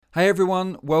Hey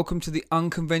everyone, welcome to the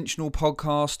Unconventionall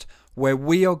Podcast, where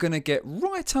we are going to get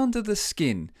right under the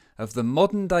skin of the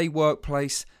modern day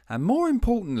workplace and, more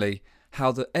importantly,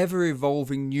 how the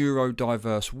ever-evolving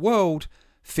neurodiverse world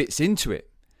fits into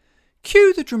it.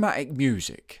 Cue the dramatic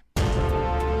music.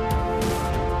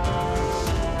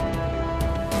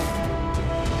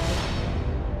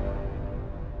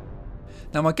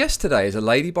 Now, my guest today is a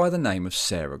lady by the name of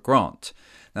Sarah Grant.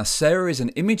 Now, Sarah is an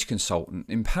image consultant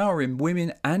empowering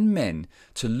women and men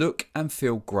to look and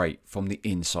feel great from the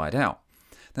inside out.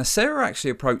 Now, Sarah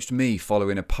actually approached me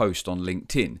following a post on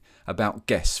LinkedIn about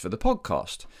guests for the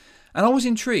podcast. And I was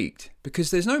intrigued because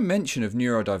there's no mention of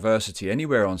neurodiversity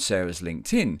anywhere on Sarah's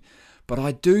LinkedIn, but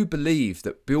I do believe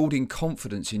that building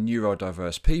confidence in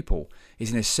neurodiverse people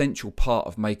is an essential part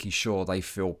of making sure they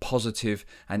feel positive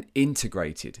and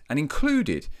integrated and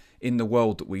included in the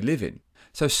world that we live in.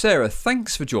 So Sarah,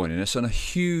 thanks for joining us and a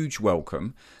huge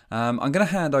welcome. I'm going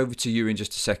to hand over to you in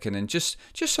just a second, and just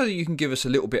so that you can give us a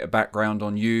little bit of background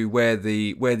on you, where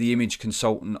the image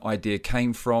consultant idea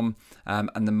came from,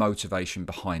 and the motivation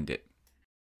behind it.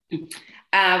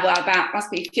 About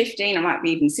must be 15, I might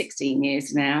be even 16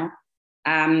 years now.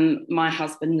 My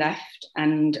husband left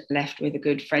with a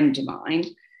good friend of mine.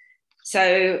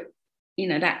 So,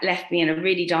 that left me in a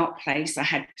really dark place. I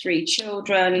had 3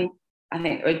 children. I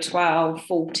think they were 12,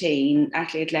 14.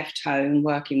 Natalie had left home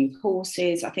working with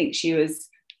horses. I think she was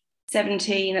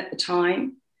 17 at the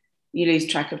time. You lose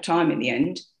track of time in the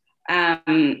end.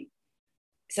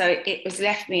 So it was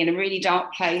left me in a really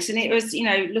dark place. And it was,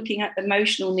 looking at the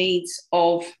emotional needs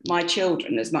of my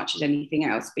children as much as anything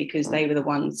else, because they were the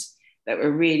ones that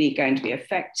were really going to be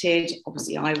affected.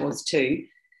 Obviously, I was too.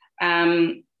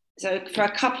 So for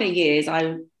a couple of years,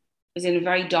 I was in a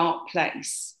very dark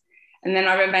place. And then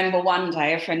I remember one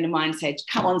day a friend of mine said,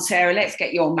 "Come on, Sarah, let's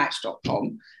get you on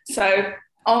Match.com." So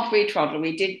after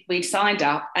we signed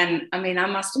up. And I mean, I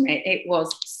must admit, it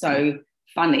was so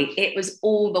funny. It was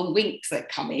all the winks that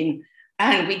come in,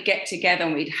 and we'd get together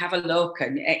and we'd have a look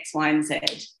and X, Y, and Z.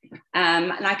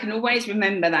 And I can always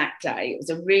remember that day. It was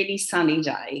a really sunny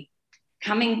day.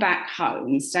 Coming back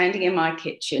home, standing in my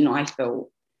kitchen, I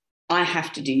thought, I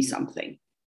have to do something.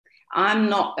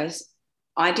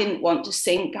 I didn't want to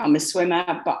sink. I'm a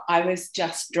swimmer, but I was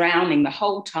just drowning the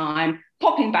whole time,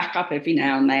 popping back up every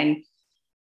now and then.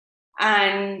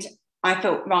 And I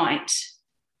thought, right.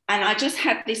 And I just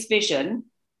had this vision.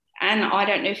 And I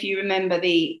don't know if you remember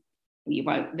the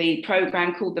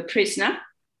program called The Prisoner.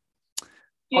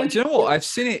 Oh, do you know what? I've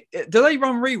seen it. Do they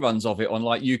run reruns of it on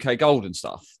like UK Gold and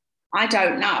stuff? I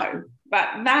don't know. But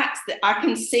I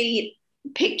can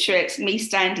picture it, me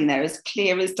standing there as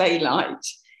clear as daylight.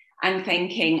 And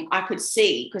thinking, I could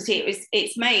see, because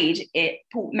it's made at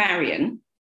Port Marion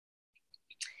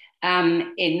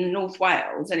in North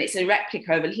Wales, and it's a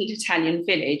replica of a little Italian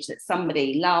village that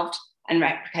somebody loved and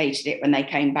replicated it when they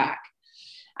came back.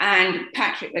 And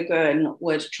Patrick McGowan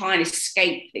would try and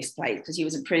escape this place because he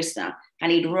was a prisoner,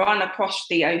 and he'd run across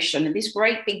the ocean, and this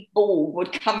great big ball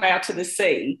would come out of the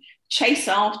sea, chase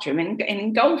after him and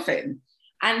engulf him.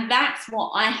 And that's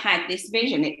what I had, this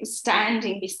vision. It was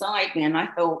standing beside me, and I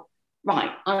thought,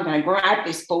 right, I'm going to grab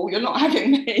this ball. You're not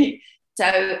having me.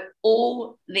 So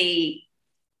all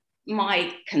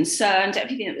my concerns,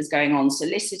 everything that was going on,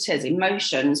 solicitors,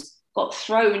 emotions, got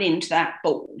thrown into that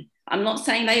ball. I'm not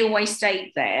saying they always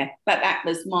stayed there, but that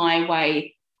was my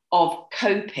way of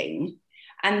coping.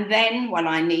 And then when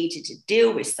I needed to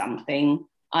deal with something,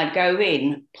 I'd go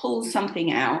in, pull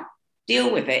something out,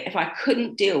 deal with it. If I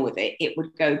couldn't deal with it, it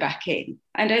would go back in.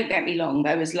 And don't get me wrong,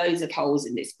 there was loads of holes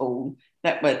in this ball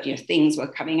that were, things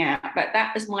were coming out. But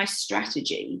that was my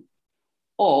strategy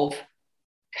of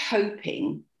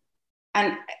coping.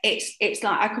 And it's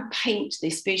like I could paint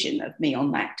this vision of me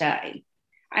on that day.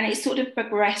 And it sort of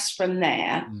progressed from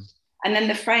there. And then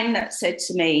the friend that said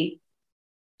to me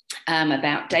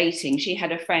about dating, she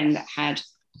had a friend that had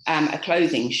a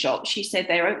clothing shop. She said,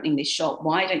 "They're opening this shop.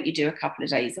 Why don't you do a couple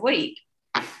of days a week?"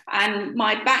 And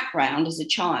my background as a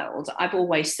child, I've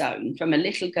always sewn. From a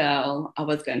little girl, I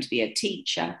was going to be a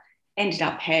teacher, ended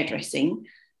up hairdressing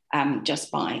just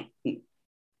by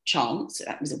chance.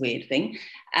 That was a weird thing.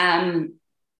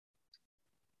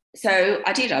 So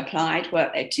I applied,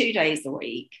 worked there 2 days a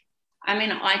week. I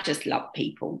mean, I just love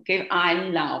people. I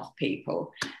love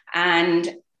people.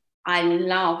 And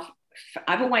I've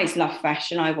always loved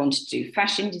fashion. I wanted to do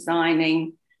fashion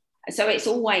designing. So it's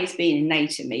always been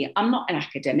innate in me. I'm not an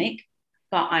academic,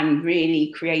 but I'm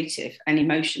really creative and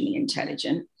emotionally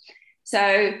intelligent.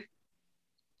 So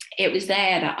it was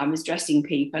there that I was dressing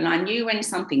people, and I knew when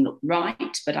something looked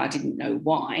right, but I didn't know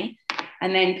why.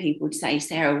 And then people would say,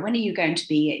 "Sarah, when are you going to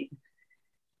be in?"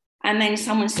 And then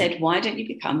someone said, why don't you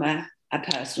become a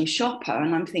personal shopper?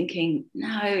 And I'm thinking,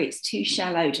 no, it's too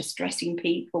shallow, just dressing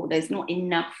people. There's not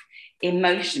enough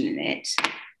emotion in it.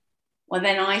 Well,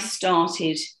 then I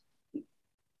started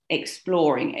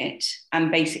exploring it.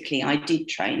 And basically I did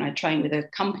train. I trained with a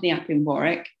company up in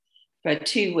Warwick for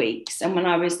 2 weeks. And when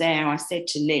I was there, I said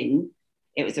to Lynn,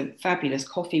 it was a fabulous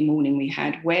coffee morning we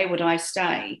had, where would I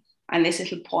stay? And this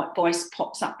little voice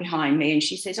pops up behind me and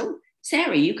she says, oh,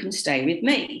 Sarah, you can stay with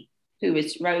me, who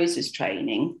was Rose's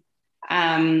training.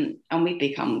 And we've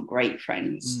become great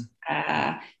friends.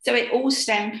 So it all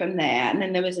stemmed from there. And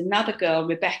then there was another girl,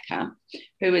 Rebecca,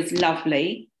 who was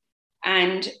lovely.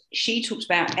 And she talked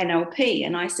about NLP.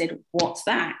 And I said, what's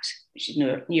that? Which is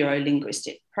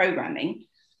neuro-linguistic programming.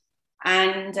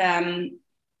 And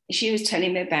she was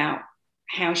telling me about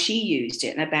how she used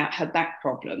it and about her back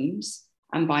problems.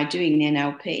 And by doing the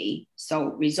NLP,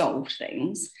 resolved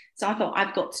things. So I thought,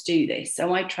 I've got to do this.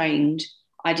 So I trained.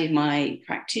 I did my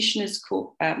practitioner's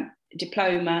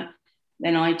diploma.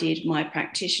 Then I did my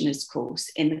practitioner's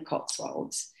course in the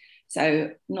Cotswolds.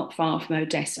 So not far from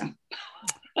Odessa.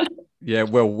 Yeah,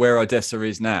 well, where Odessa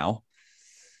is now.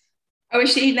 Oh,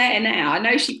 is she there now? I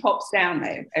know she pops down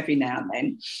there every now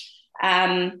and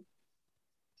then.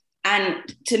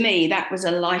 And to me, that was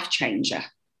a life changer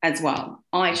as well.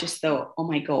 I just thought, oh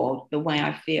my God, the way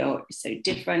I feel is so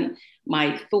different.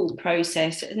 My thought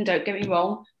process, and don't get me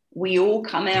wrong, we all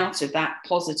come out of that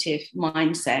positive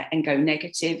mindset and go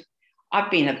negative. I've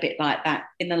been a bit like that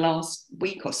in the last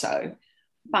week or so.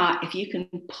 But if you can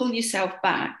pull yourself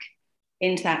back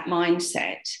into that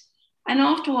mindset, and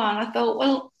after a while I thought,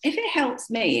 well, if it helps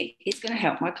me, it's going to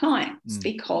help my clients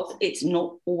because it's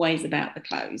not always about the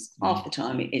clothes. Half the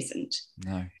time it isn't.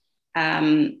 No.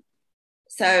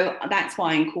 So that's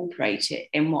why I incorporate it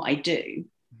in what I do.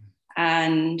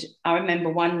 And I remember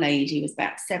one lady was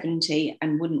about 70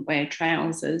 and wouldn't wear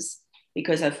trousers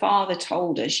because her father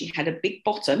told her she had a big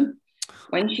bottom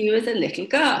when she was a little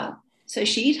girl. So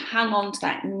she'd hung on to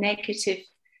that negative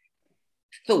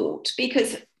thought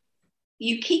because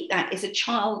you keep that as a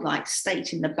childlike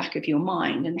state in the back of your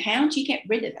mind. And how do you get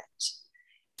rid of it?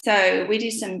 So we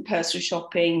did some personal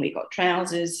shopping. We got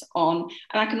trousers on.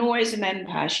 And I can always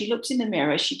remember her. She looked in the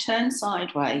mirror. She turned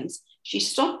sideways. She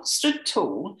stood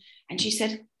tall. And she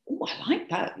said, oh, I like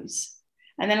those.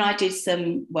 And then I did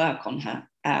some work on her.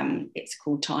 It's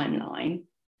called Timeline.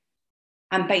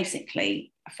 And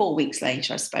basically, 4 weeks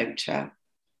later, I spoke to her.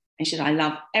 And she said, I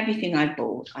love everything I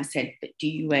bought. I said, but do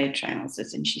you wear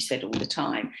trousers? And she said, all the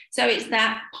time. So it's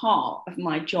that part of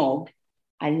my job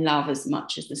I love as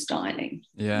much as the styling.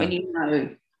 Yeah. When you know,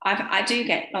 I do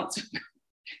get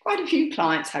quite a few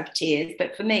clients have tears,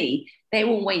 but for me, they're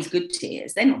always good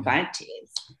tears. They're not bad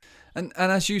tears. And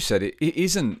as you said, it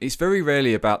isn't. It's very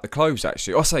rarely about the clothes,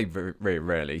 actually. I say very, very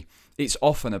rarely. It's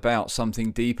often about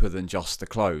something deeper than just the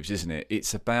clothes, isn't it?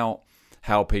 It's about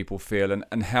how people feel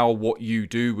and how what you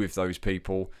do with those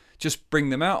people just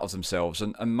bring them out of themselves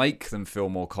and make them feel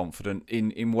more confident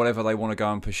in whatever they want to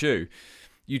go and pursue.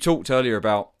 You talked earlier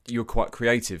about you're quite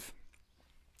creative.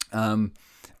 And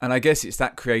I guess it's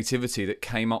that creativity that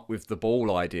came up with the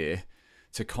ball idea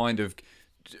to kind of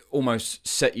almost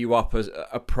set you up as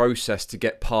a process to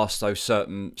get past those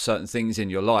certain things in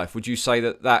your life. Would you say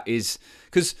that is,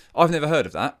 because I've never heard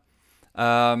of that.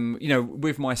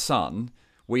 With my son,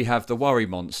 we have the worry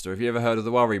monster. Have you ever heard of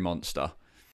the worry monster?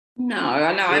 No,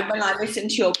 I know. When I listened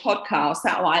to your podcast,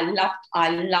 I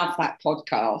love that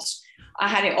podcast. I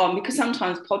had it on because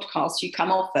sometimes podcasts, you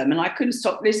come off them and I couldn't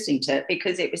stop listening to it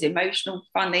because it was emotional,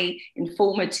 funny,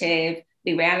 informative,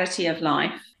 the reality of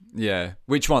life. Yeah.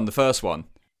 Which one? The first one?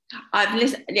 I've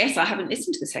listened. Yes, I haven't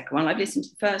listened to the second one. I've listened to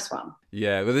the first one.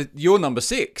 Yeah. Well, you're number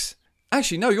 6.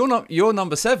 Actually, no, you're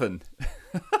number 7.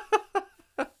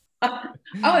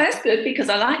 Oh, that's good because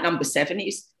I like number 7.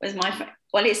 It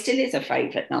still is a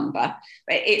favourite number,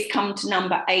 but it's come to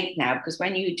number 8 now because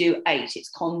when you do 8,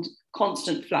 it's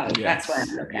constant flow. Yes. That's where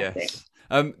I look at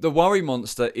it. The worry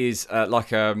monster is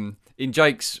in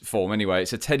Jake's form anyway.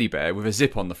 It's a teddy bear with a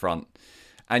zip on the front,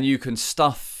 and you can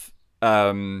stuff.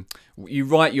 You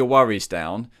write your worries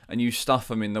down and you stuff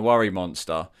them in the worry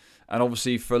monster. And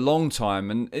obviously, for a long time,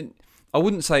 and I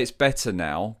wouldn't say it's better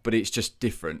now, but it's just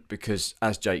different because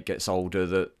as Jake gets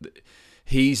older,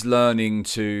 he's learning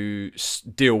to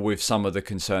deal with some of the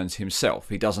concerns himself.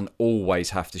 He doesn't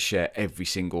always have to share every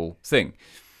single thing.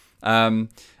 And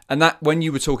that, when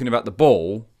you were talking about the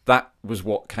ball, that was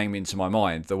what came into my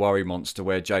mind, the worry monster,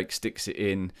 where Jake sticks it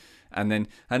in, and then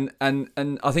and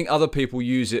I think other people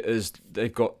use it as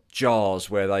they've got jars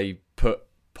where they put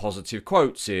positive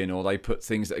quotes in, or they put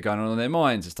things that are going on in their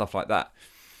minds and stuff like that.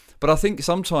 But I think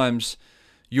sometimes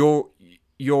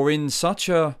you're in such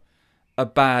a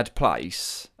bad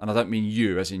place, and I don't mean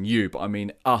you as in you, but I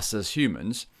mean us as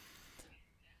humans.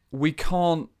 We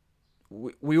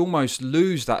almost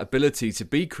lose that ability to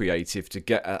be creative, to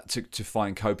get at, to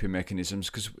find coping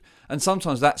mechanisms, and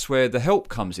sometimes that's where the help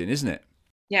comes in, isn't it?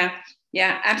 Yeah,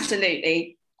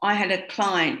 absolutely. I had a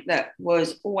client that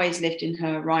was always lived in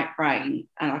her right brain,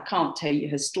 and I can't tell you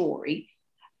her story.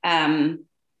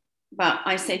 But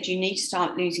I said, you need to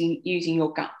start using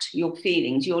your gut, your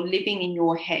feelings. You're living in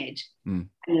your head and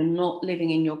you're not living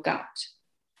in your gut.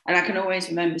 And I can always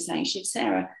remember saying,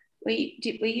 Sarah, were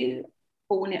you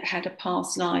born, had a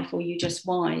past life, or you just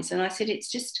wise? And I said,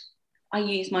 it's just, I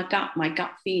use my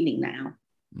gut feeling now.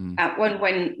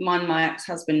 When my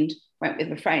ex-husband went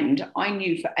with a friend, I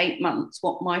knew for 8 months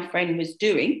what my friend was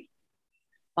doing,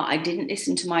 but I didn't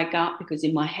listen to my gut, because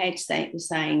in my head it was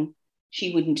saying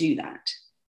she wouldn't do that.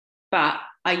 But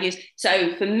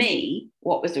so for me,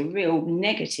 what was a real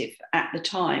negative at the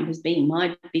time has been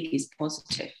my biggest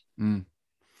positive. So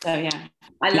yeah,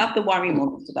 I love the worry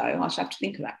monster though. I should have to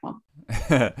think of that one.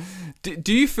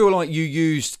 Do you feel like you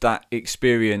used that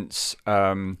experience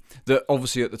that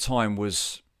obviously at the time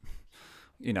was,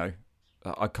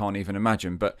 I can't even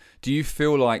imagine, but do you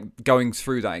feel like going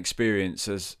through that experience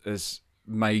has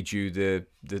made you the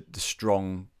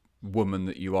strong woman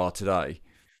that you are today?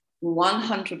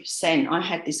 100%. I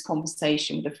had this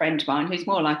conversation with a friend of mine who's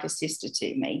more like a sister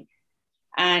to me.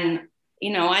 And,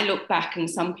 I look back and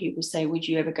some people say, would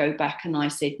you ever go back? And I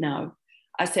said, no.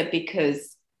 I said,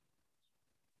 because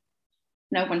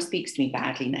no one speaks to me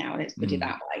badly now, let's put it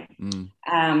that way.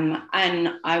 And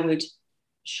I would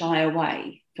shy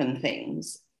away from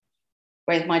things.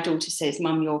 Whereas my daughter says,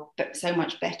 Mum, you're so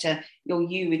much better. You're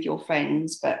you with your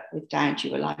friends, but with Dad,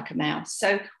 you were like a mouse.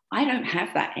 So I don't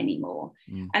have that anymore.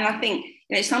 And I think,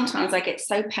 sometimes I get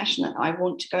so passionate. I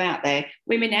want to go out there,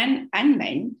 women and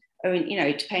men,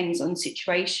 it depends on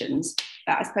situations.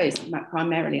 But I suppose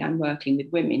primarily I'm working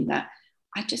with women, that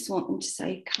I just want them to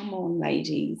say, come on,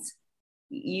 ladies,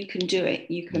 you can do it.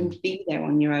 You can be there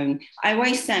on your own. I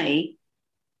always say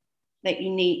that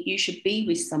you should be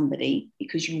with somebody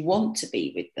because you want to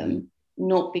be with them,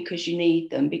 not because you need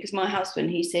them. Because my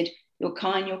husband, he said, you're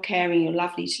kind, you're caring, you're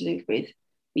lovely to live with,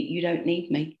 but you don't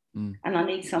need me. And I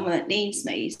need someone that needs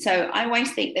me. So I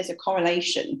always think there's a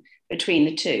correlation between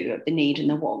the two, of the need and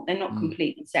the want. They're not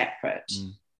completely separate.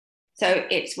 So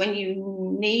it's when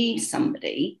you need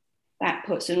somebody, that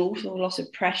puts an awful lot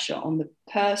of pressure on the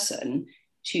person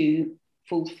to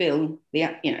fulfill the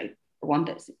one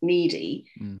that's needy.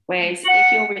 Whereas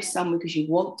if you're with someone because you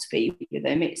want to be with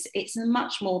them, it's a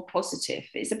much more positive.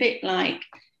 It's a bit like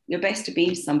you're best to be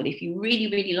with somebody. If you really,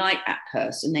 really like that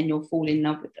person, then you'll fall in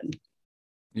love with them.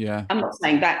 Yeah. I'm not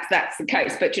saying that's the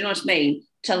case, but do you know what I mean?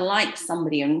 To like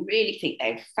somebody and really think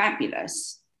they're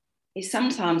fabulous is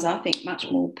sometimes, I think, much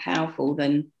more powerful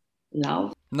than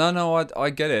love. No, I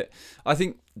get it. I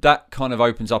think that kind of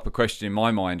opens up a question in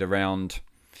my mind around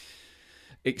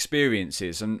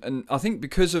experiences. And I think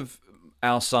because of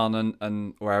our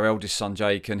son or our eldest son,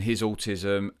 Jake, and his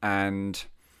autism and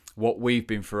what we've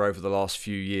been through over the last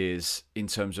few years in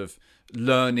terms of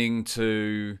learning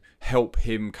to help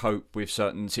him cope with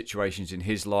certain situations in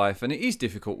his life. And it is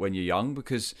difficult when you're young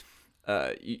because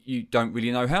you don't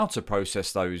really know how to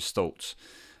process those thoughts.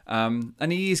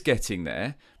 And he is getting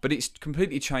there, but it's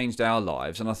completely changed our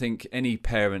lives. And I think any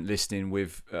parent listening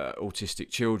with autistic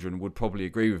children would probably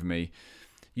agree with me.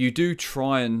 You do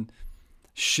try and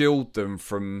shield them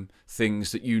from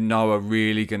things that are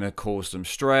really going to cause them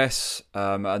stress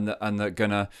and they're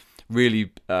going to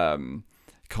really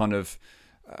kind of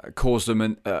cause them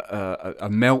a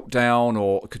meltdown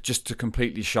or just to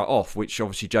completely shut off, which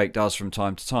obviously Jake does from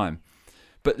time to time.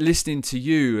 But listening to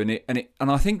you and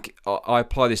I think I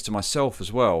apply this to myself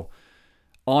as well.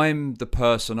 I'm the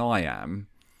person I am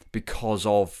because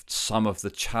of some of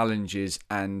the challenges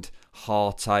and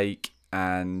heartache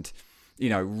and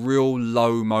real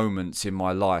low moments in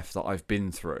my life that I've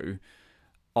been through.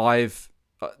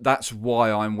 That's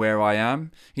why I'm where I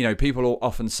am. People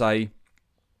often say,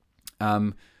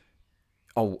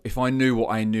 if I knew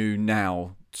what I knew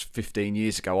now 15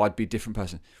 years ago, I'd be a different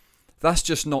person. That's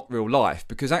just not real life,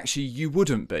 because actually you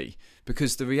wouldn't be,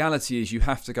 because the reality is you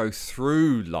have to go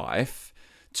through life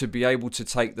to be able to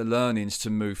take the learnings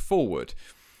to move forward.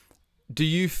 Do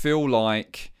you feel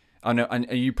like, I know, and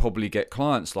you probably get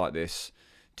clients like this,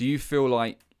 do you feel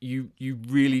like you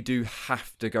really do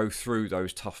have to go through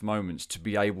those tough moments to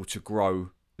be able to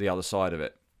grow the other side of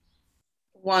it?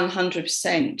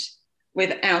 100%,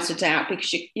 without a doubt,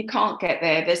 because you can't get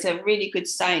there. There's a really good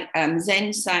saying,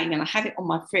 Zen saying, and I have it on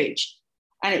my fridge,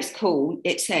 and it's cool.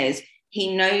 It says,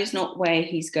 he knows not where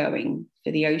he's going,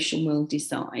 for the ocean will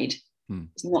decide.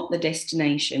 It's not the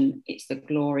destination, it's the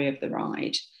glory of the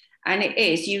ride. And it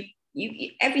is, you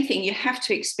everything you have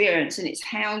to experience, and it's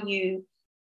how you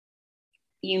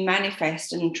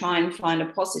manifest and try and find a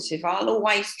positive. I'll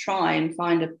always try and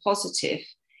find a positive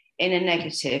in a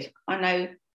negative. I know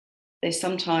there's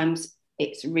sometimes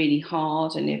it's really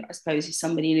hard, and I suppose if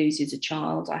somebody loses a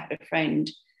child, I had a friend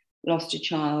lost a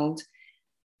child,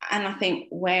 and I think,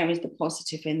 where is the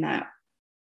positive in that?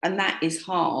 And that is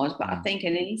hard, but I think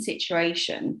in any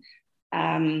situation,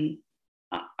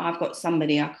 I've got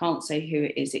somebody, I can't say who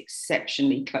it is,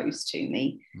 exceptionally close to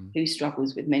me, who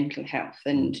struggles with mental health,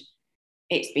 and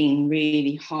it's been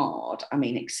really hard. I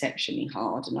mean, exceptionally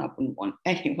hard, and I wouldn't want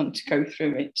anyone to go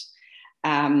through it.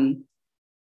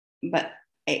 But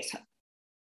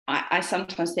I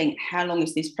sometimes think, how long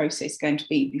is this process going to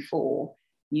be before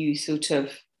you sort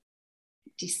of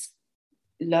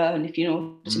learn, if you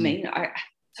know what I mean?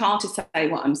 It's hard to say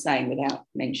what I'm saying without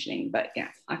mentioning, but yeah,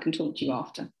 I can talk to you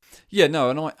after. Yeah, no,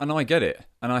 and I get it,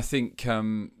 and I think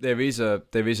there is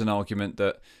an argument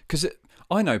that, because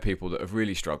I know people that have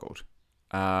really struggled,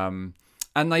 and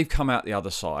they've come out the other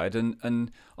side,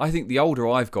 and I think the older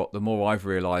I've got, the more I've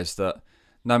realised that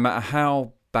no matter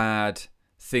how bad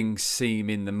things seem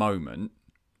in the moment,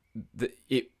 that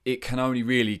it can only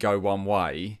really go one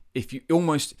way. If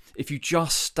you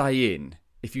just stay in.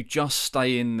 If you just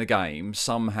stay in the game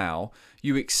somehow,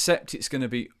 you accept it's going to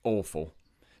be awful.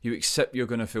 You accept you're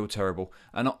going to feel terrible.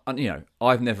 And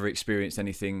I've never experienced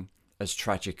anything as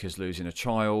tragic as losing a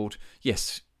child.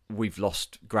 Yes, we've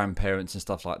lost grandparents and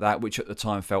stuff like that, which at the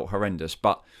time felt horrendous,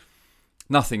 but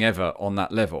nothing ever on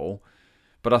that level.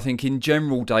 But I think in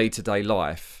general day-to-day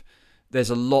life,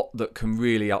 there's a lot that can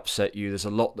really upset you. There's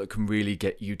a lot that can really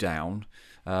get you down,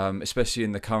 especially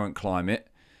in the current climate.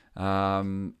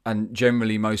 And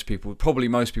generally most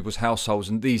people's households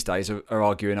and these days are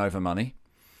arguing over money,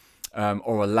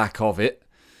 or a lack of it.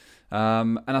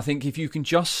 And I think if you can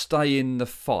just stay in the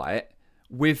fight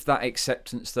with that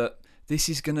acceptance that this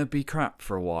is going to be crap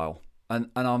for a while, and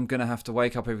I'm going to have to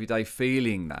wake up every day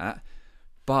feeling that.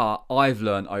 But I've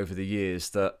learned over the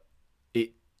years that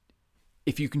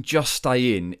if you can just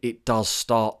stay in, it does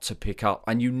start to pick up,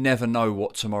 and you never know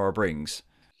what tomorrow brings.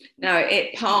 No,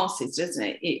 it passes,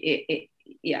 doesn't it?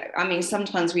 Yeah. I mean,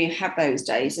 sometimes we have those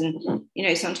days, and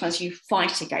sometimes you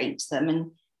fight against them,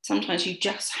 and sometimes you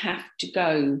just have to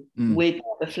go with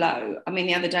the flow. I mean,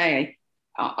 the other day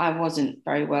I wasn't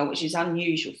very well, which is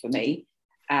unusual for me,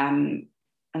 and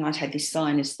I'd had this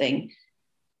sinus thing,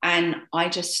 and I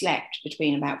just slept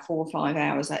between about 4 or 5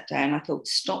 hours that day, and I thought,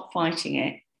 stop fighting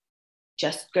it,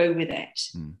 just go with it,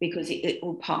 because it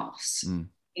will pass.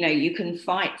 You can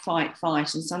fight, and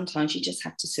sometimes you just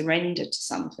have to surrender to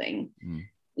something,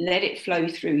 let it flow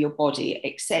through your body,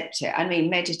 accept it. I mean,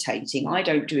 meditating, I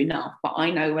don't do enough, but I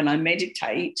know when I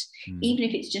meditate, even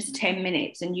if it's just 10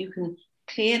 minutes, and you can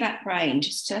clear that brain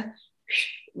just to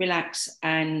relax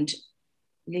and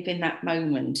live in that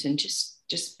moment and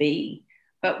just be.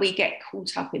 But we get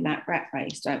caught up in that rat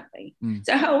race, don't we?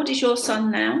 So how old is your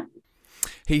son now?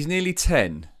 He's nearly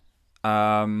 10.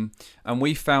 And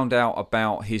we found out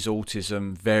about his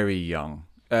autism very young.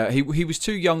 He was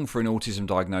too young for an autism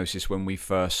diagnosis when we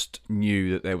first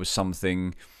knew that there was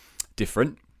something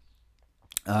different.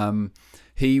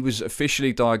 He was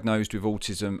officially diagnosed with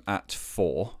autism at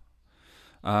 4.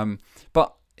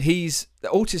 But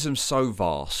autism's so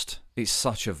vast. It's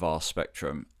such a vast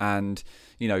spectrum. And,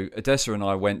 Odessa and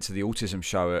I went to the autism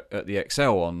show at the XL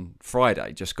on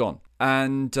Friday, just gone.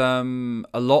 And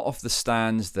a lot of the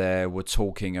stands there were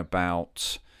talking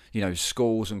about,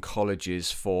 schools and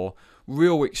colleges for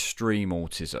real extreme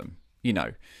autism.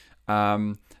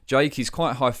 Jake is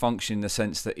quite high function in the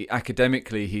sense that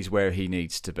academically he's where he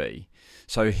needs to be.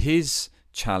 So his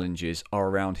challenges are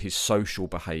around his social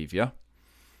behaviour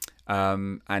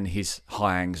and his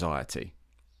high anxiety.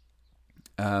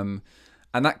 And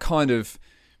that kind of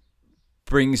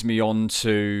brings me on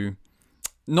to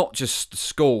not just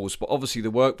schools, but obviously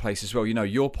the workplace as well.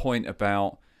 Your point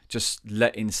about just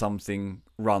letting something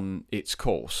run its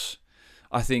course.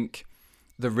 I think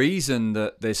the reason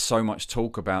that there's so much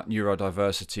talk about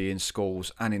neurodiversity in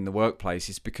schools and in the workplace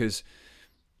is because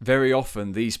very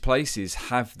often these places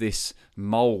have this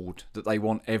mould that they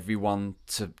want everyone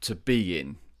to be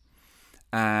in.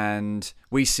 And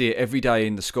we see it every day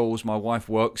in the schools. My wife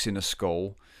works in a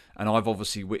school, and I've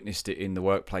obviously witnessed it in the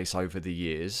workplace over the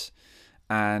years.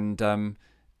 And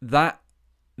that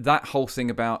whole thing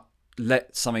about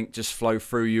let something just flow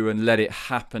through you and let it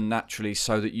happen naturally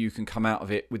so that you can come out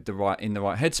of it with in the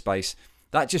right headspace,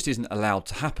 That just isn't allowed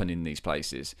to happen in these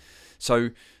places.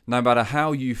 So no matter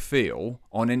how you feel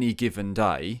on any given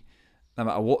day, no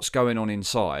matter what's going on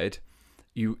inside,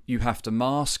 you have to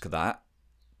mask that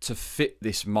to fit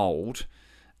this mould.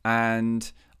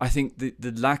 And I think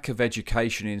the lack of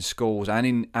education in schools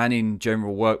and in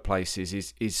general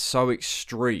workplaces is so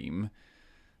extreme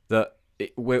that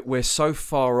we're so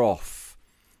far off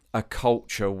a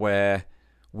culture where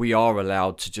we are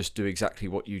allowed to just do exactly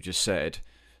what you just said.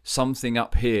 Something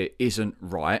up here isn't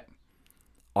right.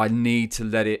 I need to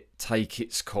let it take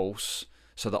its course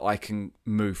so that I can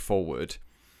move forward.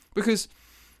 Because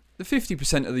the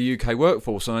 50% of the UK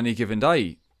workforce on any given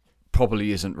day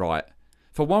probably isn't right.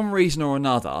 For one reason or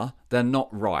another, they're not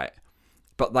right.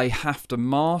 But they have to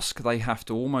mask, they have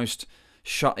to almost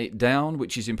shut it down,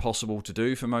 which is impossible to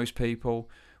do for most people,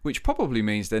 which probably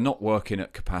means they're not working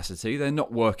at capacity, they're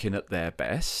not working at their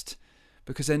best,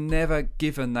 because they're never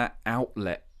given that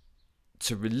outlet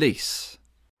to release.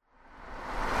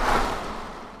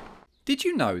 Did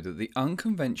you know that the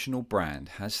Unconventionall brand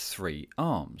has 3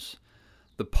 arms?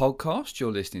 The podcast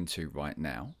you're listening to right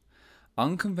now,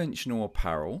 Unconventionall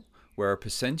Apparel, where a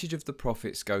percentage of the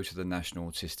profits go to the National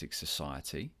Autistic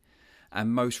Society,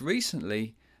 and most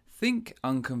recently, Think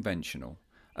Unconventional,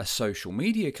 a social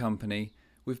media company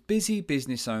with busy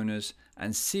business owners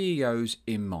and CEOs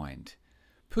in mind,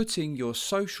 putting your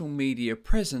social media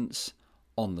presence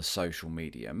on the social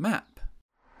media map.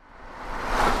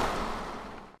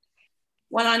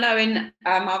 Well, I know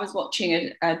I was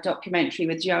watching a documentary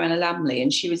with Joanna Lumley,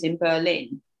 and she was in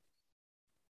Berlin.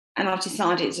 And I've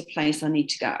decided it's a place I need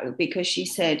to go, because she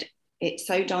said it's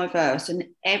so diverse and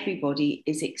everybody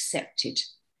is accepted.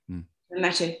 No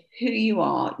matter who you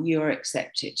are, you're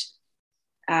accepted,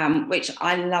 which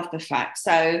I love the fact.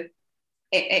 So,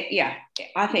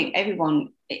 I think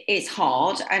everyone, it's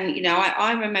hard. And, you know,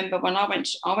 I remember when I went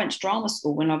to drama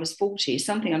school when I was 40,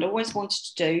 something I'd always wanted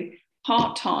to do,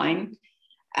 part-time.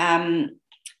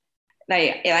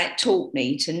 They taught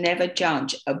me to never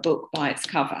judge a book by its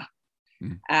cover.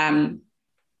 And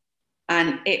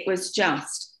it was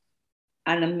just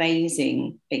an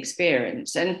amazing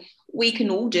experience. And we can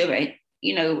all do it.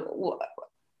 You know,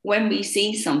 when we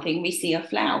see something, we see a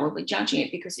flower, we're judging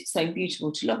it because it's so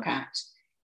beautiful to look at.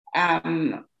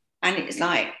 And it's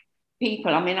like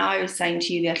people, I mean, I was saying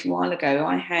to you a little while ago,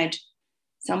 I had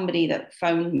somebody that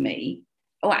phoned me,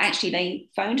 or actually they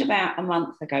phoned about a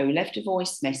month ago, left a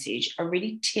voice message, a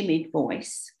really timid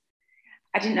voice.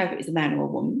 I didn't know if it was a man or a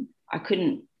woman. I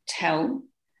couldn't tell.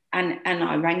 And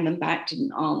I rang them back,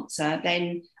 didn't answer.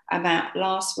 Then about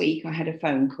last week, I had a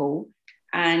phone call,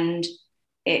 and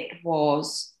it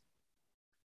was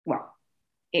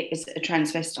a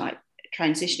transvestite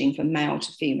transitioning from male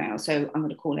to female. So I'm going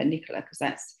to call her Nicola because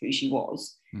that's who she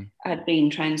was. Had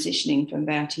been transitioning for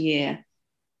about a year,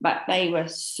 but they were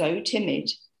so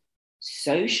timid,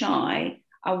 so shy.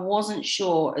 I wasn't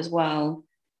sure as well.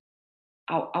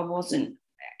 I wasn't.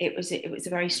 It was a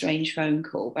very strange phone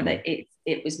call, but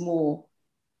it was more.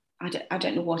 I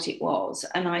don't know what it was.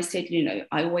 And I said, you know,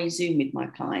 I always Zoom with my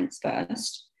clients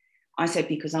first. I said,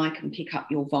 because I can pick up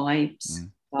your vibes,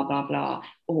 blah, blah, blah.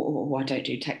 Or I don't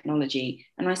do technology.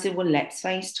 And I said, well, let's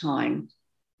FaceTime.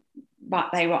 But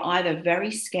they were either very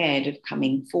scared of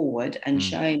coming forward and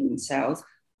showing themselves.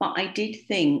 But I did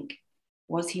think,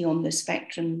 was he on the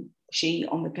spectrum, she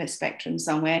on the spectrum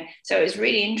somewhere? So it was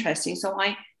really interesting. So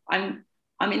I'm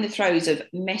in the throes of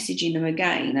messaging them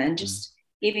again and just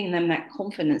giving them that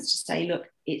confidence to say, look,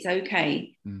 it's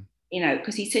okay. You know,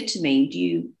 because he said to me, do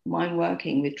you mind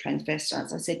working with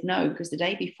transvestites? I said, no, because the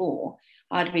day before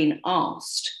I'd been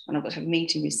asked, and I got to have a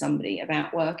meeting with somebody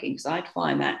about working, because I'd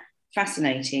find that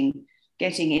fascinating,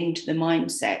 getting into the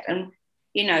mindset. And,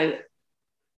 you know,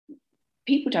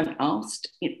 people don't ask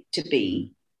to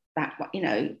be that, you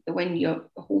know, when your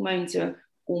hormones are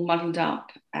all muddled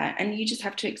up, and you just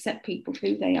have to accept people for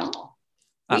who they are.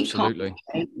 Absolutely. We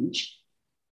can't change.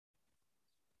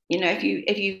 You know, if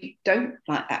you don't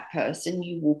like that person,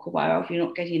 you walk away. Or if you're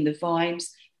not getting the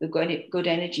vibes, the good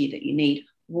energy that you need,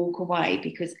 walk away,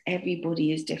 because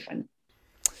everybody is different.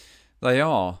 They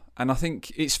are. And I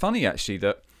think it's funny actually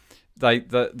that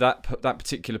that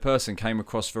particular person came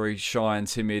across very shy and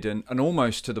timid, and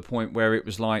almost to the point where it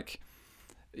was like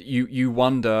you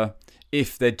wonder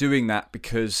if they're doing that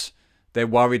because they're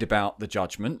worried about the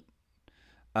judgment.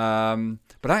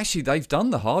 But actually they've done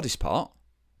the hardest part.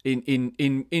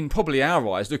 In probably our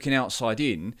eyes, looking outside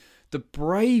in, the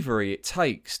bravery it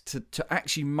takes to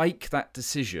actually make that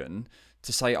decision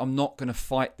to say, I'm not going to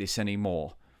fight this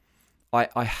anymore.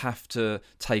 I have to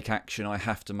take action. I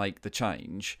have to make the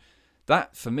change.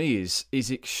 That for me is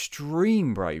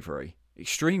extreme bravery.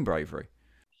 Extreme bravery.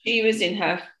 She was in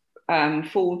her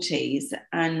 40s,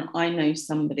 and I know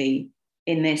somebody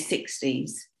in their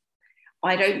 60s.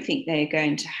 I don't think they're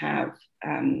going to have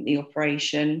the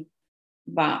operation,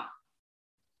 but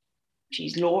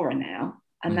she's Laura now,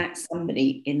 and that's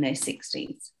somebody in their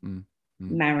 60s,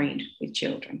 married with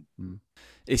children.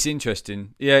 It's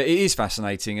interesting. Yeah, it is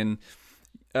fascinating.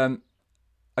 And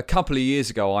a couple of years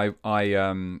ago,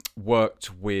 I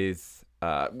worked with,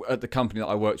 at the company that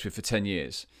I worked with for 10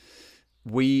 years,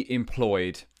 we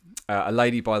employed a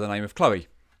lady by the name of Chloe.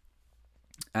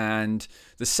 And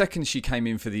the second she came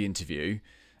in for the interview,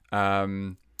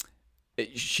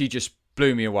 she just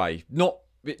blew me away. Not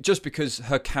just because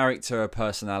her character, her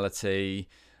personality,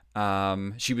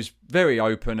 she was very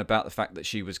open about the fact that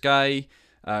she was gay.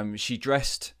 She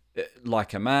dressed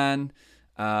like a man.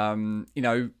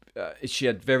 She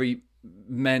had very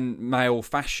male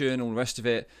fashion, all the rest of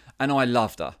it. And I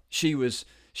loved her. She was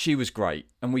great.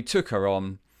 And we took her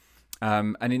on.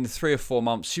 And in the 3 or 4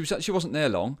 months, she wasn't there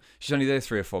long. She's only there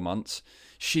 3 or 4 months.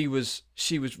 She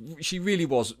really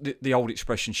was the old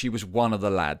expression. She was one of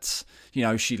the lads.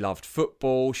 She loved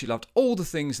football. She loved all the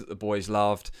things that the boys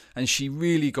loved, and she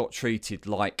really got treated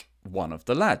like one of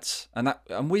the lads. And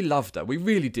we loved her. We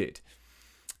really did.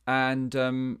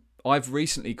 And I've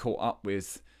recently caught up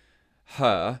with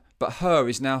her, but her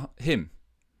is now him,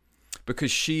 because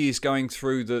she is going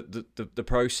through the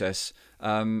process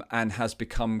and has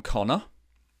become Connor.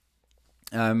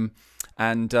 I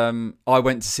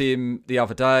went to see him the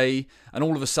other day, and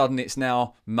all of a sudden it's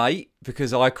now mate,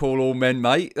 because I call all men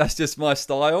mate. That's just my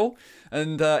style.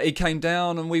 And he came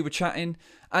down and we were chatting,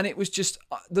 and it was just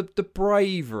the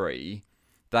bravery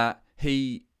that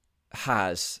he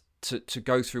has to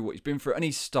go through what he's been through. And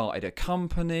he started a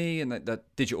company and the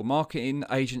digital marketing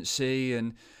agency,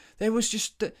 and there was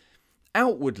just...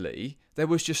 outwardly, there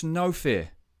was just no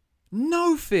fear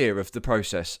of the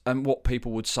process and what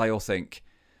people would say or think.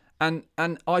 And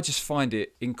I just find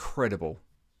it incredible.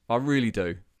 I really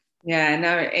do. Yeah,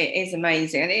 no, it is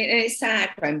amazing. And it's sad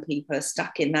when people are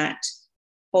stuck in that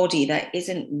body that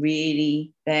isn't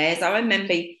really theirs. I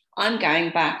remember, I'm going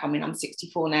back, I'm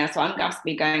 64 now, so I must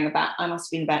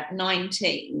have been about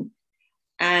 19.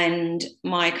 And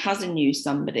my cousin knew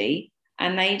somebody,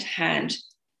 and they'd had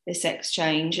this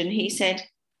exchange, and he said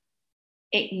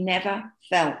it never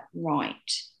felt right.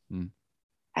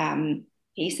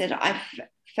 He said, I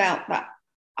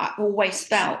always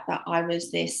felt that I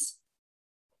was this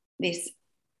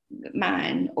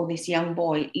man or this young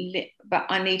boy, but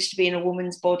I needed to be in a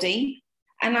woman's body.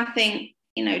 And I think,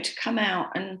 to come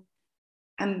out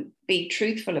and be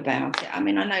truthful about it. I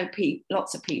know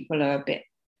lots of people are a bit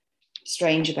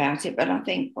strange about it, but I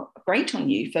think great on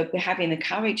you for having the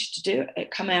courage to do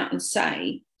it, come out and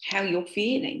say how you're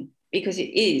feeling, because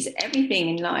everything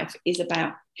in life is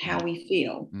about how we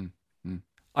feel.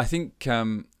 I think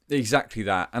exactly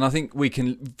that, and I think we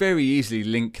can very easily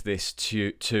link this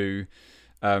to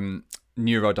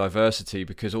neurodiversity,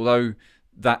 because although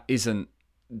that isn't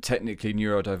technically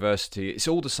neurodiversity, it's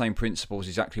all the same principles,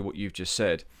 exactly what you've just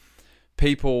said.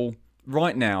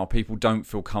 Right now, people don't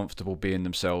feel comfortable being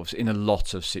themselves in a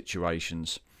lot of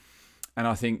situations. And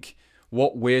I think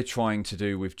what we're trying to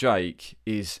do with Jake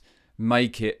is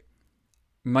make it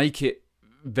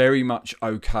very much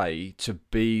okay to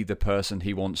be the person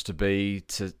he wants to be,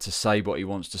 to say what he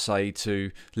wants to say,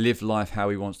 to live life how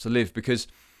he wants to live. Because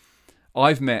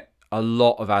I've met a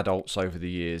lot of adults over the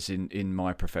years in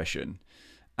my profession.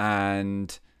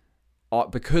 And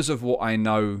because of what I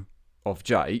know of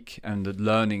Jake and the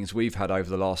learnings we've had over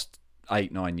the last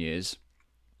 8-9 years,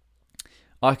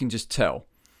 I can just tell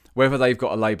whether they've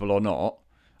got a label or not.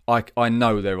 I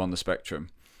know they're on the spectrum,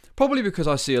 probably because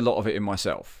I see a lot of it in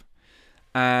myself.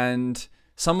 And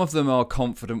some of them are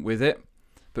confident with it,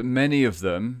 but many of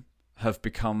them have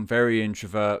become very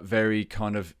introvert, very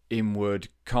kind of inward,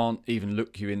 can't even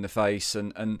look you in the face.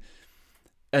 And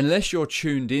unless you're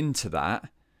tuned into that,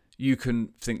 you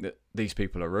can think that these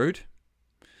people are rude.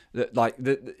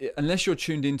 Unless you're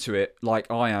tuned into it like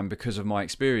I am because of my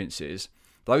experiences,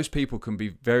 those people can be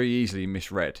very easily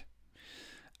misread.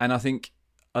 And I think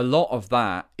a lot of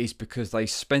that is because they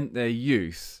spent their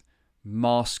youth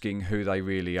masking who they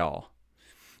really are.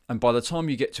 And by the time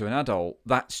you get to an adult,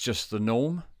 that's just the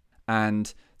norm.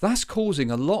 And that's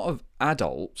causing a lot of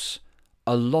adults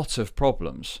a lot of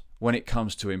problems when it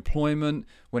comes to employment,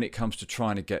 when it comes to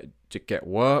trying to get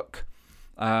work.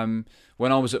 When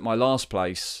I was at my last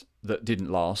place that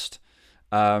didn't last,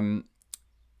 I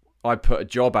put a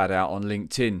job ad out on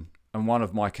LinkedIn, and one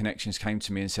of my connections came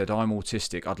to me and said, I'm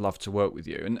autistic, I'd love to work with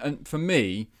you. And for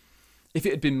me, if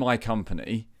it had been my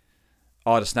company,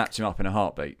 I'd have snapped him up in a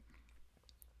heartbeat.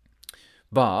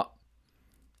 But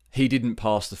he didn't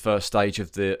pass the first stage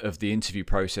of the interview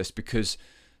process because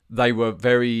they were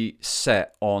very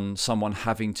set on someone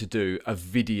having to do a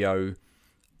video,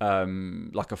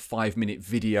 like a 5-minute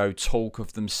video talk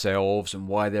of themselves and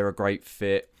why they're a great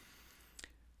fit.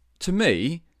 To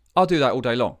me, I'll do that all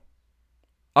day long.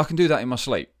 I can do that in my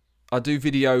sleep. I do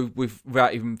video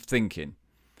without even thinking.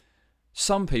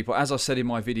 Some people, as I said in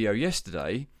my video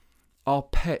yesterday, are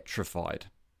petrified.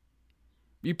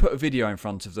 You put a video in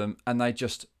front of them and they're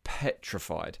just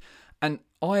petrified. And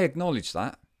I acknowledge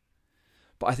that.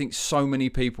 But I think so many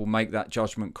people make that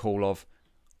judgment call of,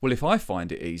 well, if I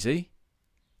find it easy,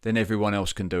 then everyone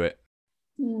else can do it.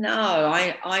 No,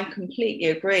 I completely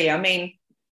agree. I mean,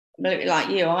 like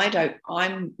you,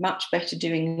 I'm much better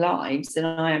doing lives than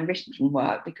I am written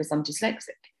work because I'm dyslexic.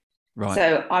 Right.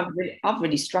 So I've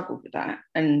really struggled with that.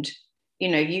 And, you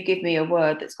know, you give me a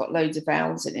word that's got loads of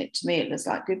vowels in it, to me, it looks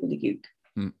like gobbledygook.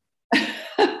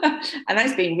 And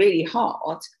that's been really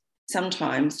hard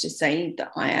sometimes to say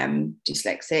that I am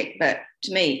dyslexic, but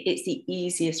to me, it's the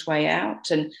easiest way out.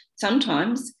 And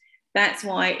sometimes that's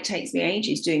why it takes me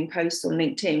ages doing posts on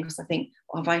LinkedIn, because I think,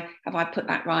 well, have I put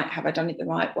that right? Have I done it the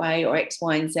right way? Or X,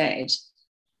 Y, and Z.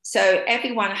 So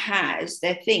everyone has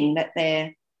their thing that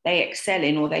they excel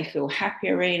in, or they feel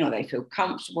happier in, or they feel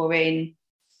comfortable in.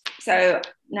 So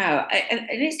no, and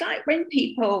it's like when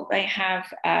people, they have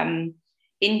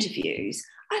interviews,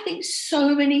 I think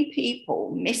so many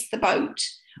people miss the boat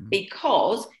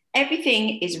because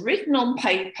everything is written on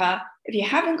paper. If you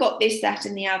haven't got this, that,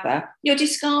 and the other, you're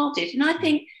discarded. And I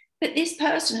think that this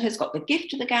person has got the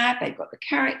gift of the gab, they've got the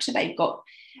character, they've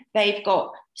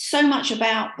got so much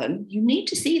about them. You need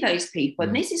to see those people.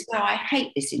 And this is where I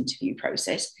hate this interview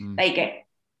process.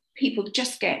 People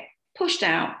just get pushed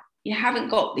out. You haven't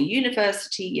got the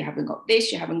university, you haven't got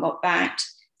this, you haven't got that,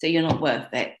 so you're not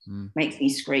worth it. Makes me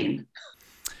scream.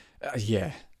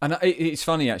 Yeah. And it's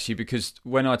funny, actually, because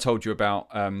when I told you about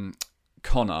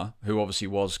Connor, who obviously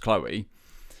was Chloe,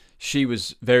 she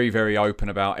was very, very open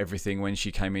about everything when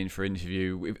she came in for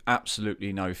interview with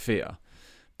absolutely no fear.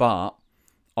 But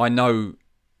I know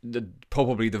that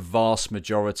probably the vast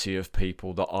majority of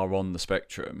people that are on the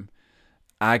spectrum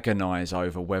agonise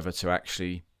over whether to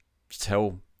actually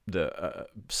tell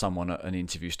someone at an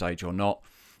interview stage or not.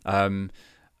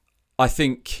 I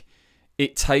think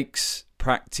it takes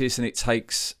practice and it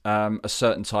takes a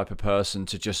certain type of person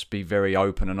to just be very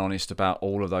open and honest about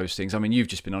all of those things. I mean, you've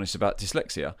just been honest about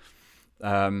dyslexia.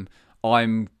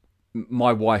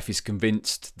 My wife is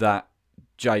convinced that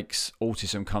Jake's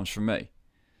autism comes from me.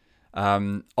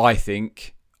 I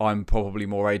think I'm probably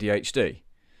more ADHD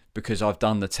because I've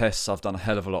done the tests, I've done a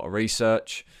hell of a lot of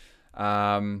research,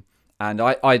 and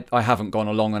I haven't gone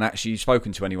along and actually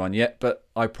spoken to anyone yet, but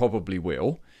I probably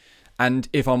will. And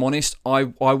if I'm honest, I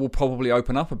will probably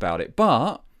open up about it.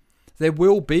 But there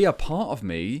will be a part of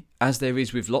me, as there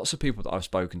is with lots of people that I've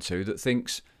spoken to, that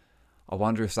thinks, I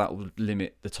wonder if that will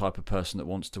limit the type of person that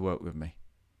wants to work with me.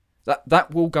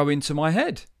 That will go into my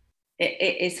head.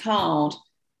 It is hard,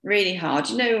 really hard.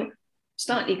 You know,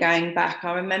 slightly going back,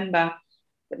 I remember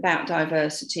about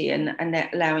diversity and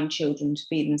allowing children to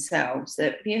be themselves.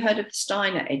 Have you heard of the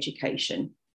Steiner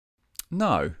education?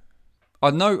 No.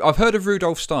 I've heard of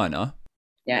Rudolf Steiner.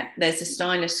 Yeah, there's a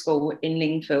Steiner school in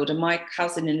Lingfield, and my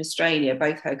cousin in Australia,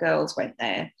 both her girls went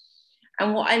there.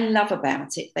 And what I love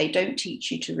about it, they don't teach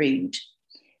you to read.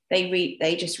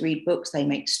 They just read books, they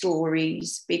make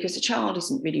stories, because a child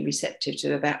isn't really receptive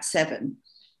to about 7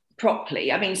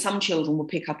 properly. I mean, some children will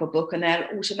pick up a book and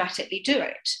they'll automatically do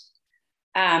it.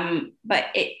 But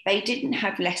they didn't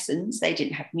have lessons, they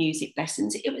didn't have music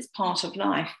lessons. It was part of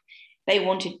life. They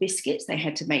wanted biscuits, they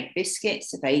had to make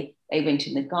biscuits. So they went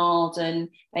in the garden,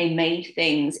 they made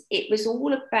things. It was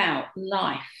all about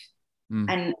life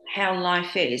and how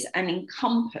life is, and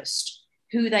encompassed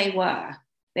who they were.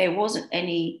 There wasn't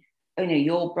any,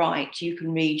 you're bright, you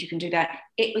can read, you can do that.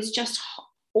 It was just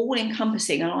all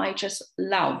encompassing. And I just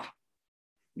love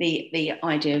the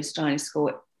idea of Steiner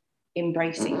School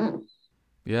embracing.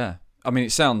 Yeah. I mean,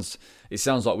 it sounds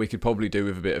like we could probably do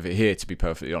with a bit of it here, to be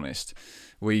perfectly honest.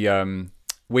 We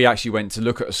actually went to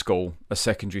look at a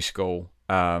secondary school,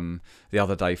 the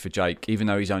other day for Jake. Even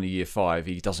though he's only year 5,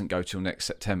 he doesn't go till next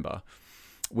September.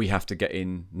 We have to get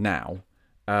in now.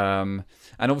 And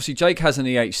obviously Jake has an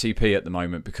EHCP at the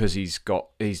moment because he's got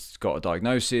a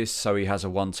diagnosis, so he has a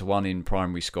 1-to-1 in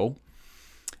primary school.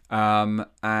 And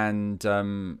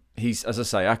he's, as I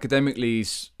say, academically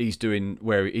he's doing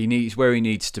where he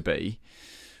needs to be.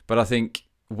 But I think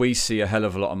we see a hell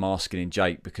of a lot of masking in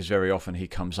Jake because very often he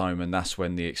comes home and that's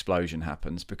when the explosion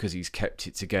happens, because he's kept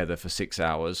it together for 6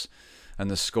 hours and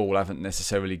the school haven't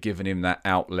necessarily given him that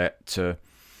outlet to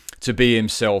be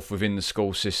himself within the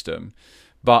school system.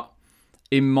 But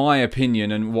in my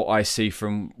opinion, and what I see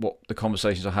from what the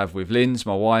conversations I have with Linz,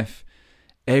 my wife,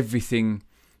 everything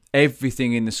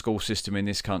in the school system in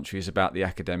this country is about the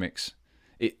academics.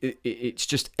 It's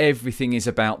just everything is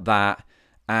about that.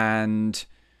 And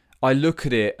I look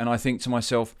at it and I think to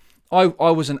myself, I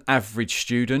was an average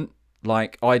student.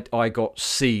 Like I got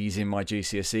C's in my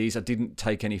GCSEs. I didn't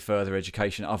take any further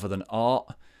education other than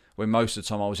art, when most of the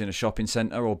time I was in a shopping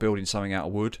centre or building something out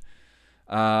of wood.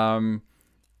 And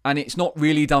it's not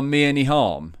really done me any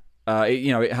harm.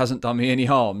 It hasn't done me any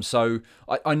harm. So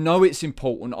I know it's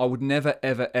important. I would never,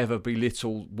 ever, ever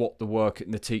belittle what the work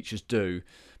and the teachers do.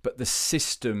 But the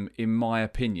system, in my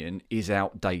opinion, is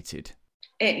outdated.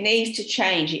 It needs to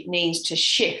change. It needs to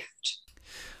shift.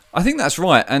 I think that's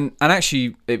right. And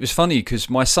actually, it was funny because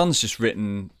my son's just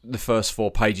written the first 4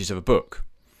 pages of a book.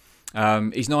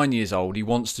 He's 9 years old. He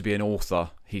wants to be an author,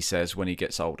 he says, when he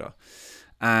gets older.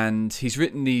 And he's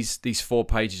written these 4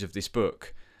 pages of this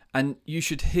book. And you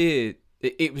should hear,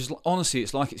 it was honestly,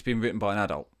 it's like it's been written by an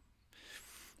adult.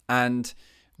 And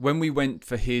when we went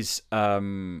for his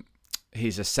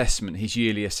assessment, his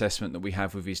yearly assessment that we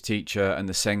have with his teacher and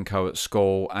the Senko at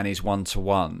school and his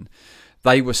one-to-one,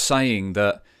 they were saying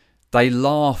that they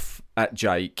laugh at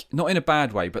Jake, not in a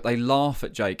bad way, but they laugh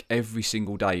at Jake every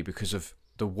single day because of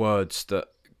the words that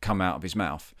come out of his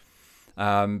mouth.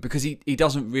 Because he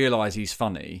doesn't realise he's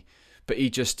funny, but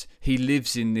he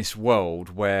lives in this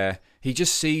world where he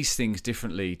just sees things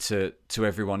differently to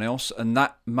everyone else, and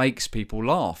that makes people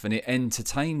laugh and it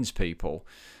entertains people.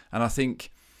 And I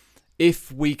think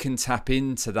if we can tap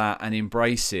into that and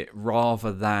embrace it,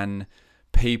 rather than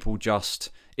people just,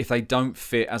 if they don't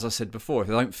fit, as I said before, if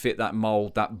they don't fit that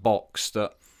mould, that box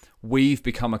that we've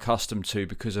become accustomed to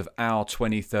because of our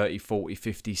 20, 30, 40,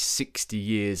 50, 60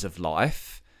 years of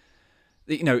life,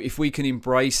 if we can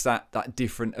embrace that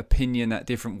different opinion, that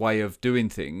different way of doing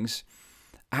things,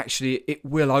 actually it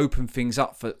will open things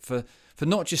up for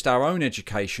not just our own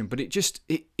education, but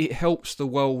it helps the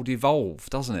world evolve,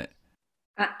 doesn't it?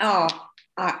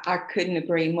 I couldn't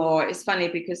agree more. It's funny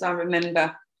because I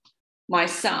remember my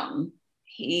son,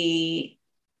 he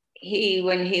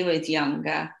when he was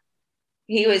younger,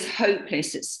 he was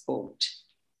hopeless at sport.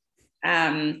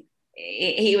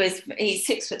 He's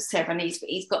 6'7".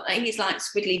 He's like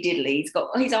squiddly diddly. He's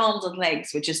got his arms and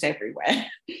legs were just everywhere,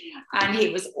 and he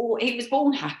was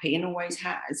born happy and always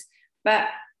has. But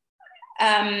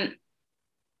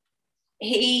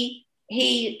he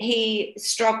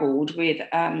struggled with.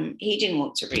 He didn't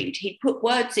want to read. He'd put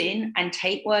words in and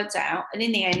take words out, and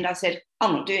in the end, I said,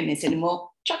 "I'm not doing this anymore.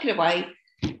 Chuck it away."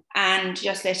 And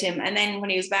just let him. And then when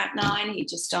he was about 9, he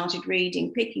just started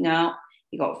reading, picking up.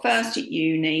 He got first at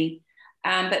uni.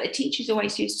 But the teachers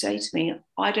always used to say to me,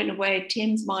 I don't know where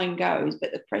Tim's mind goes,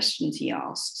 but the questions he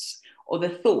asks or the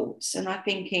thoughts. And I'm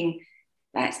thinking,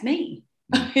 that's me.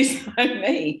 It's like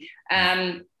me.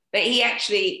 But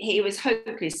he was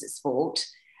hopeless at sport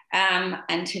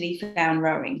until he found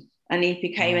rowing. And he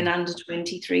became an under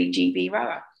 23 GB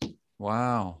rower.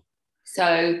 Wow.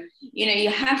 So, you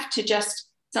have to just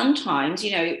sometimes,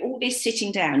 all this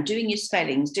sitting down, doing your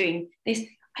spellings, doing this,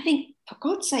 I think, for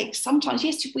God's sake, sometimes,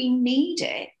 yes, we need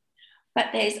it, but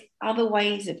there's other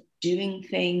ways of doing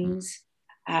things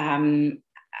are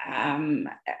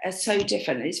so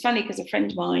different. It's funny because a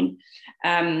friend of mine,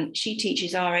 she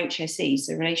teaches RHSE,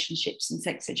 so relationships and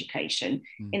sex education,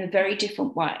 in a very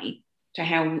different way to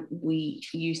how we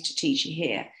used to teach it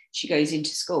here. She goes into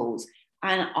schools.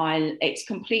 And it's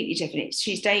completely different.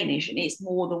 She's Danish, and it's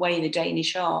more the way the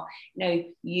Danish are,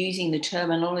 using the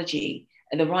terminology,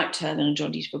 the right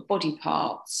terminology for body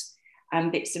parts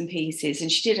and bits and pieces.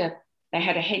 And they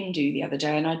had a hen do the other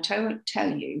day, and I don't tell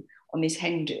you on this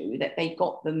hen do that they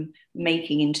got them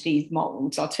making into these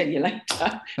molds. I'll tell you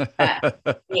later.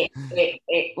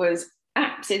 It was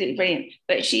absolutely brilliant.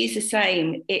 But she's the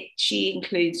same. She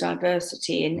includes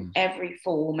diversity in every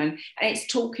form, and it's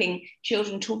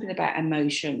children talking about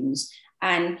emotions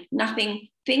and nothing.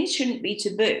 Things shouldn't be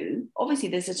taboo. Obviously,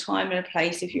 there's a time and a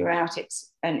place if you're out,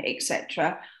 and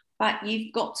etc. But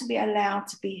you've got to be allowed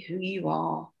to be who you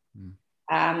are.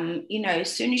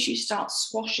 As soon as you start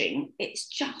squashing, it's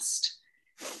just,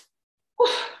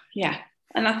 yeah.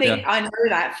 And I think I know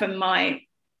that from my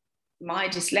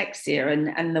dyslexia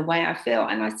and the way I feel.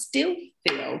 And I still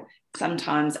feel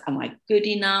sometimes, am I good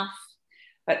enough?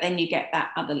 But then you get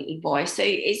that other little voice. So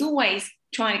it's always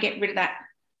trying to get rid of that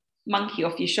monkey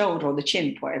off your shoulder, or the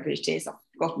chimp, whatever it is. I've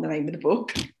forgotten the name of the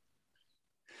book.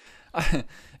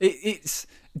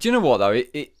 Do you know what though?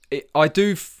 I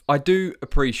do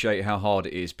appreciate how hard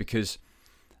it is, because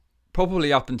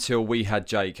probably up until we had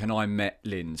Jake and I met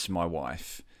Linz, my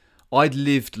wife, I'd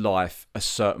lived life a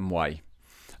certain way.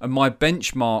 And my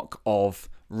benchmark of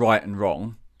right and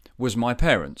wrong was my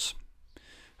parents,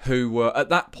 who were at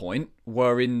that point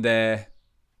were in their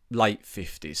late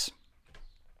 50s.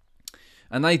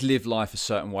 And they'd lived life a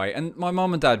certain way. And my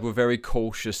mum and dad were very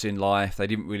cautious in life. They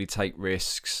didn't really take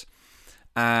risks.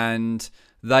 And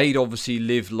they'd obviously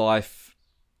lived life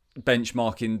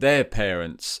benchmarking their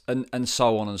parents, and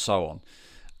so on and so on.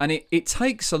 And it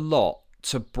takes a lot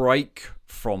to break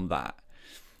from that.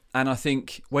 And I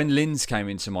think when Linz came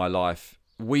into my life,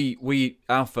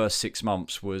 our first 6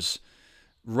 months was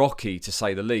rocky, to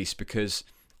say the least, because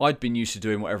I'd been used to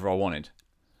doing whatever I wanted.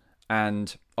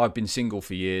 And I've been single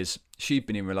for years. She'd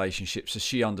been in relationships, so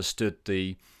she understood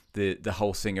the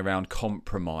whole thing around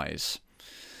compromise.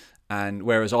 And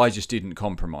whereas I just didn't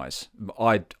compromise,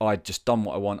 I'd just done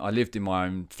what I want. I lived in my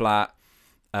own flat,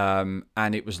 and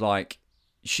it was like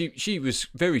she was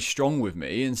very strong with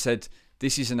me and said,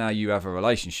 "This isn't how you have a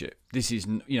relationship. This is,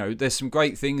 there's some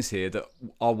great things here that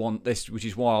I want this, which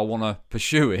is why I want to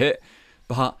pursue it,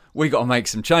 but we got to make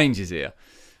some changes here."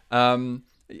 And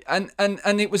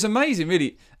it was amazing,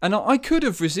 really. And I could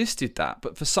have resisted that,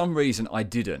 but for some reason I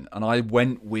didn't, and I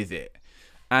went with it.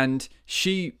 And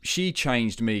she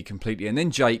changed me completely. And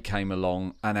then Jake came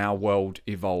along and our world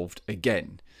evolved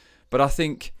again. But I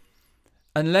think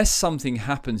unless something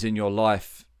happens in your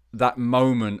life, that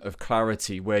moment of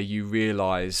clarity where you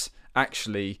realise,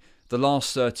 actually, the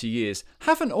last 30 years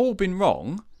haven't all been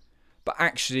wrong, but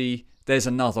actually there's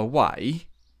another way,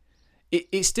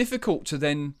 it's difficult to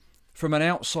then, from an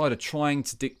outsider trying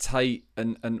to dictate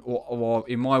or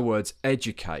in my words,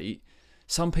 educate.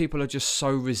 Some people are just so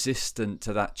resistant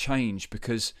to that change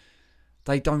because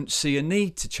they don't see a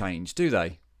need to change, do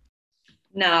they?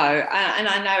 No, and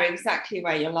I know exactly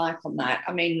where you're like on that.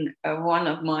 I mean, one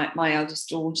of my eldest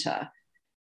daughter,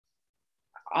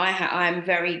 I'm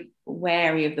very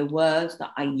wary of the words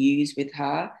that I use with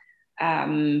her,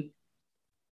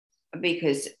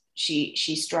 because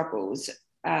she struggles.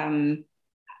 And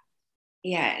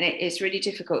it's really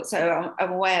difficult. So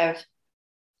I'm aware of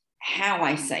how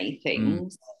I say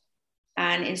things,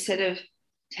 and instead of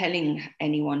telling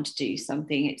anyone to do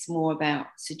something, it's more about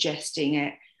suggesting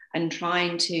it and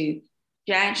trying to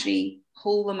gradually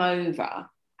pull them over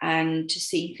and to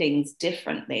see things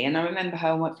differently. And I remember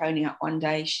her phoning up one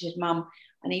day. She said, "Mum,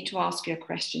 I need to ask you a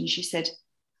question." She said,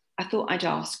 "I thought I'd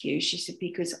ask you." She said,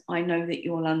 "Because I know that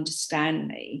you'll understand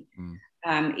me."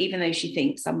 Even though she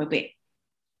thinks I'm a bit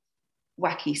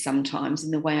wacky sometimes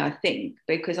in the way I think,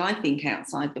 because I think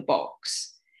outside the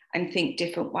box and think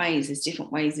different ways. There's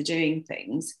different ways of doing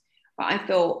things. But I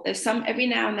thought every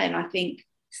now and then I think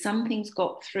something's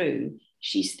got through.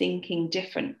 She's thinking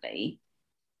differently.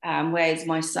 Whereas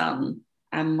my son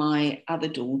and my other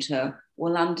daughter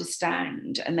will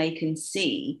understand, and they can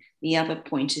see the other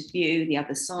point of view, the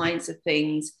other sides of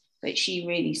things, but she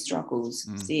really struggles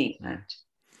seeing that.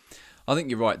 I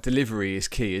think you're right. Delivery is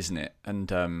key, isn't it?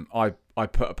 And I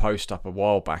put a post up a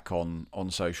while back on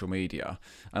social media,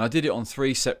 and I did it on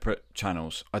 3 separate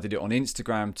channels. I did it on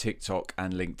Instagram, TikTok,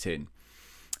 and LinkedIn.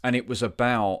 And it was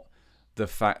about the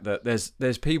fact that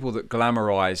there's people that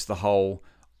glamorize the whole,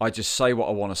 I just say what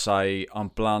I want to say, I'm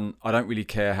blunt, I don't really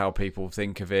care how people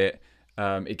think of it,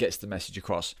 it gets the message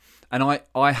across. And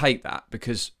I hate that,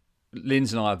 because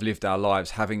Linz and I have lived our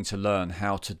lives having to learn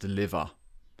how to deliver.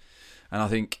 And I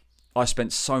think I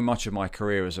spent so much of my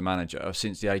career as a manager,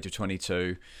 since the age of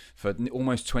 22, for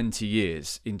almost 20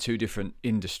 years in 2 different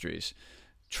industries,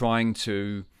 trying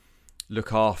to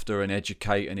look after and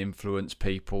educate and influence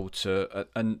people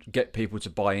and get people to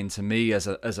buy into me as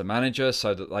a manager,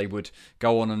 so that they would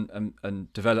go on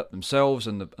and develop themselves,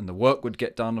 and the work would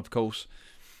get done, of course.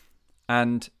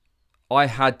 And I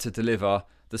had to deliver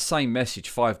the same message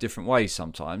 5 different ways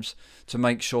sometimes to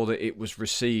make sure that it was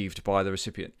received by the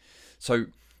recipient. So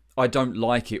I don't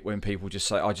like it when people just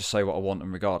say, I just say what I want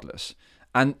and regardless.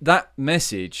 And that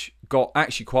message got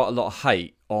actually quite a lot of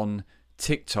hate on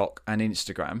TikTok and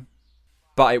Instagram,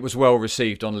 but it was well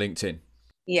received on LinkedIn.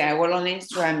 Yeah, well, on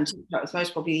Instagram and TikTok, it's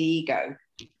most probably the ego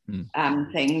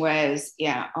thing. Whereas,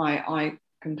 I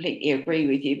completely agree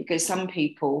with you, because some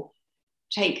people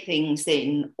take things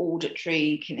in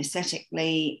auditory,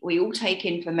 kinesthetically. We all take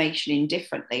information in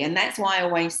differently. And that's why I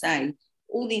always say,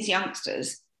 all these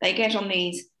youngsters, they get on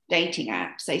these dating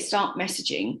apps, they start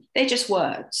messaging, they're just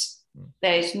words.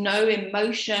 There's no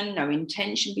emotion, no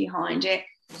intention behind it.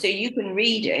 So you can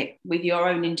read it with your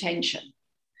own intention.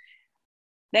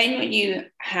 Then when you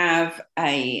have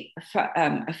a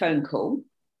phone call,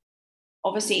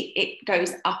 obviously it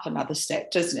goes up another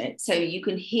step, doesn't it? So you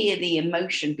can hear the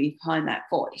emotion behind that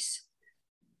voice.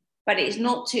 But it's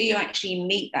not till you actually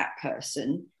meet that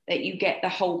person that you get the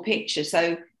whole picture.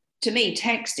 So to me,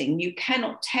 texting, you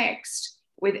cannot text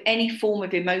with any form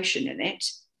of emotion in it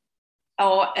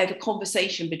or of a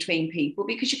conversation between people,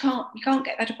 because you can't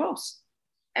get that across.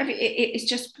 It's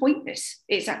just pointless.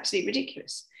 It's absolutely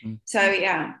ridiculous. So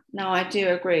yeah, no, I do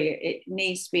agree. It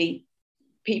needs to be,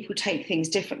 people take things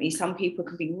differently. Some people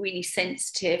can be really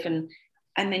sensitive, and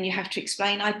then you have to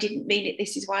explain, I didn't mean it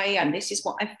this is why, and this is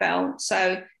what I felt.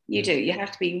 So you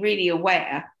have to be really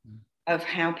aware of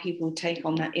how people take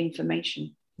on that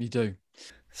information. You do.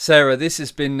 Sarah, this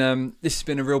has been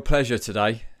a real pleasure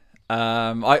today.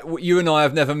 You and I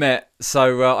have never met,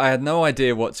 so I had no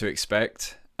idea what to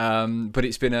expect. But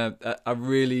it's been a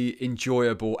really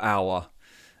enjoyable hour,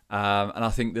 and I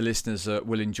think the listeners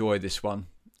will enjoy this one.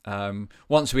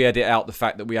 Once we edit out the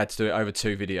fact that we had to do it over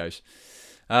 2 videos,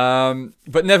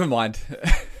 but never mind.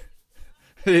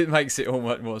 It makes it all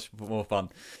much more fun.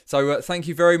 So thank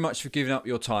you very much for giving up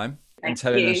your time and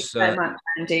telling us. Thank you so much,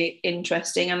 Andy.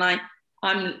 Interesting, and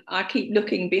I keep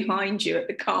looking behind you at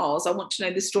the cars. I want to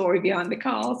know the story behind the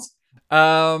cars.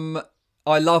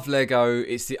 I love Lego.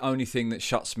 It's the only thing that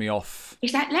shuts me off.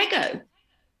 Is that Lego?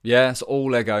 Yeah, it's all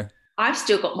Lego. I've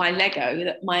still got my Lego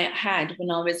that I had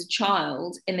when I was a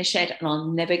child in the shed, and I'll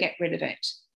never get rid of it.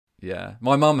 Yeah,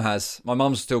 my mum has. My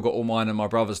mum's still got all mine and my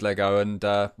brother's Lego, and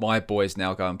my boys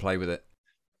now go and play with it.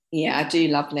 Yeah, I do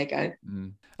love Lego.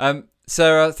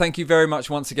 Sarah, thank you very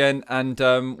much once again, and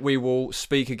we will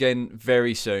speak again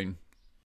very soon.